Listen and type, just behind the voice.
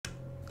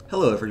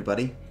Hello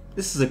everybody,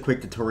 this is a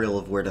quick tutorial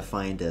of where to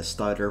find a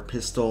starter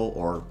pistol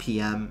or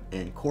PM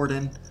in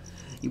Cordon.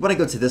 You want to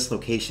go to this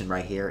location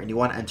right here and you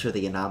want to enter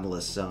the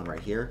anomalous zone right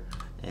here,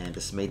 and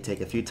this may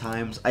take a few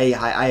times. I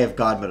have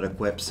God mode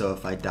equipped, so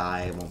if I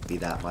die it won't be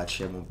that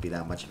much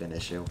of an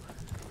issue,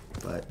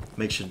 but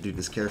make sure to do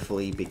this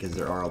carefully because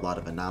there are a lot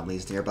of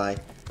anomalies nearby.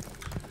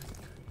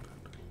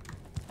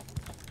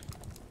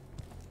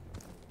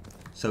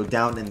 So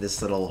down in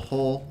this little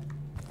hole,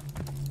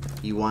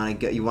 you want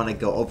to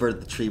go over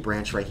the tree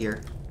branch right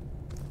here,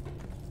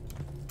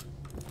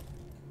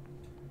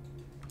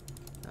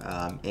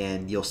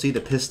 and you'll see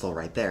the pistol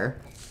right there.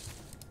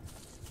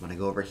 I'm gonna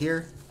go over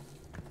here,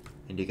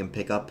 and you can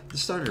pick up the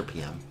starter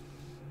PM.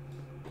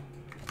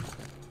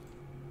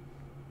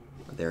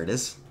 There it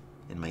is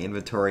in my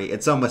inventory.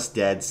 It's almost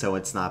dead, so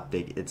it's not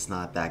big. It's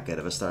not that good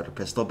of a starter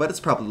pistol, but it's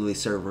probably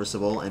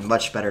serviceable and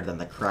much better than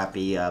the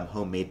crappy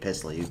homemade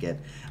pistol you get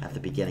at the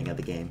beginning of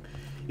the game.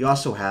 You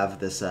also have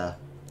this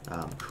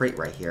crate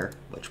right here,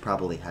 which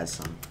probably has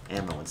some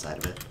ammo inside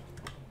of it.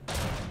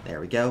 There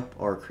we go,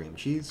 or cream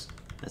cheese.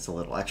 That's a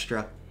little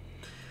extra.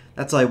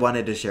 That's all I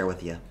wanted to share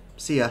with you.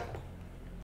 See ya.